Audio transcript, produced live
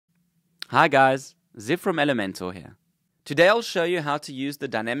Hi guys, Ziv from Elementor here. Today I'll show you how to use the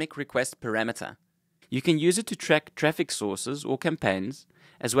dynamic request parameter. You can use it to track traffic sources or campaigns,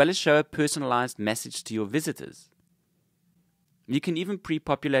 as well as show a personalized message to your visitors. You can even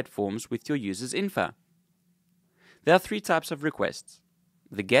pre-populate forms with your users' info. There are three types of requests: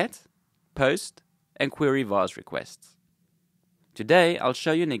 the GET, POST, and query vars requests. Today I'll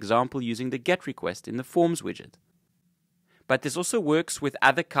show you an example using the GET request in the Forms widget. But this also works with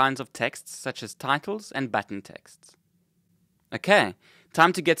other kinds of texts such as titles and button texts. Okay,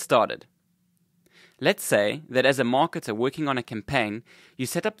 time to get started. Let's say that as a marketer working on a campaign, you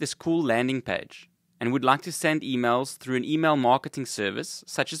set up this cool landing page and would like to send emails through an email marketing service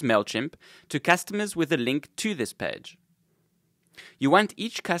such as MailChimp to customers with a link to this page. You want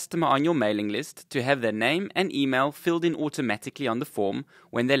each customer on your mailing list to have their name and email filled in automatically on the form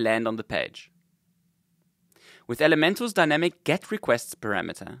when they land on the page. With Elementor's dynamic getRequests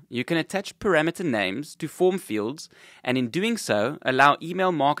parameter, you can attach parameter names to form fields and in doing so allow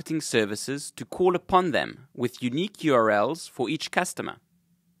email marketing services to call upon them with unique URLs for each customer.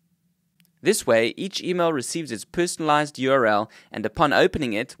 This way, each email receives its personalized URL and upon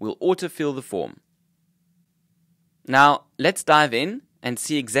opening it will autofill the form. Now, let's dive in and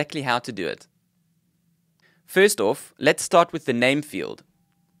see exactly how to do it. First off, let's start with the name field.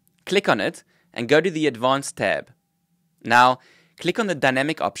 Click on it and go to the Advanced tab. Now, click on the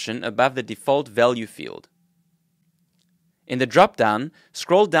Dynamic option above the default value field. In the drop-down,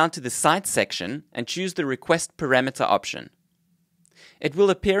 scroll down to the Site section and choose the Request Parameter option. It will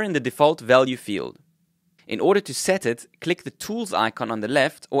appear in the default value field. In order to set it, click the Tools icon on the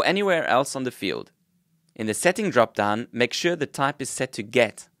left or anywhere else on the field. In the Setting drop-down, make sure the type is set to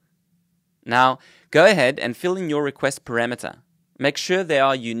Get. Now, go ahead and fill in your request parameter. Make sure they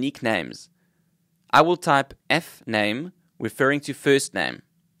are unique names. I will type fname, referring to first name.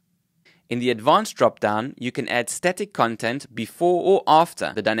 In the Advanced drop-down, you can add static content before or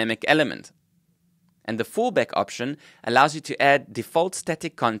after the dynamic element. And the fallback option allows you to add default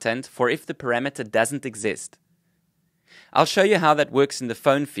static content for if the parameter doesn't exist. I'll show you how that works in the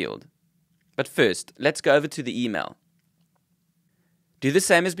phone field. But first, let's go over to the email. Do the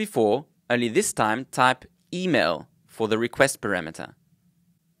same as before, only this time type email for the request parameter.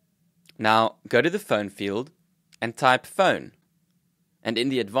 Now, go to the phone field and type phone. And in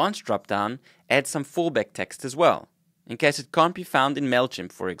the Advanced drop-down, add some fallback text as well, in case it can't be found in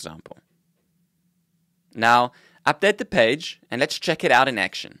MailChimp, for example. Now, update the page and let's check it out in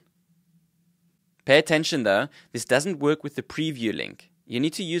action. Pay attention though, this doesn't work with the preview link. You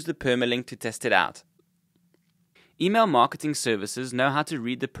need to use the permalink to test it out. Email marketing services know how to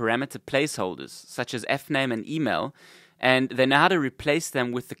read the parameter placeholders, such as fname and email, and they know how to replace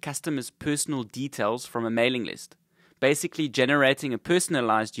them with the customer's personal details from a mailing list, basically generating a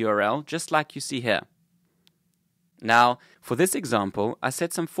personalized URL just like you see here. Now, for this example, I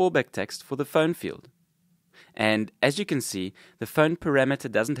set some fallback text for the phone field. And as you can see, the phone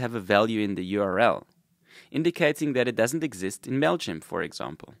parameter doesn't have a value in the URL, indicating that it doesn't exist in MailChimp, for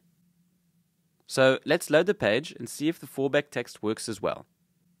example. So let's load the page and see if the fallback text works as well.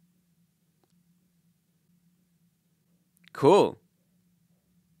 Cool.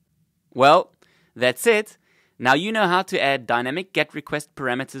 Well, that's it. Now you know how to add dynamic GetRequest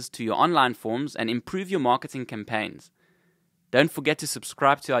parameters to your online forms and improve your marketing campaigns. Don't forget to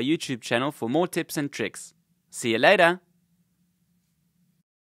subscribe to our YouTube channel for more tips and tricks. See you later.